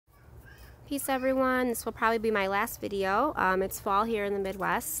Peace everyone, this will probably be my last video. It's fall here in the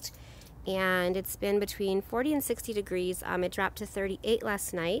Midwest and it's been between 40 and 60 degrees. It dropped to 38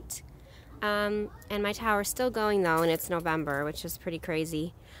 last night and my tower's still going though, and it's November, which is pretty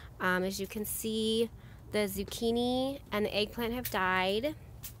crazy. As you can see, the zucchini and the eggplant have died.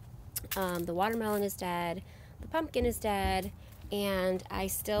 The watermelon is dead, the pumpkin is dead, and I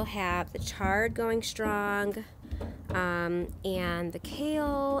still have the chard going strong, and the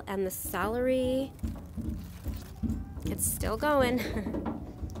kale and the celery. It's still going.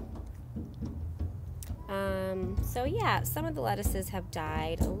 So yeah, some of the lettuces have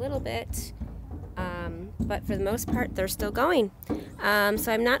died a little bit, but for the most part they're still going.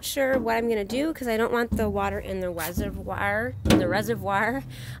 So I'm not sure what I'm gonna do because I don't want the water in the reservoir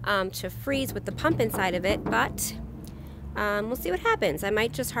to freeze with the pump inside of it, but we'll see what happens. I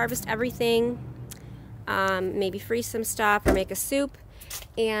might just harvest everything, maybe freeze some stuff or make a soup,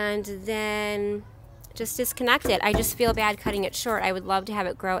 and then just disconnect it. I just feel bad cutting it short. I would love to have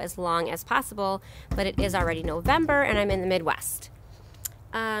it grow as long as possible, but it is already November and I'm in the Midwest.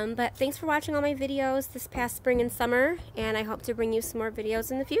 But thanks for watching all my videos this past spring and summer, and I hope to bring you some more videos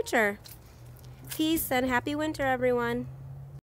in the future. Peace and happy winter, everyone.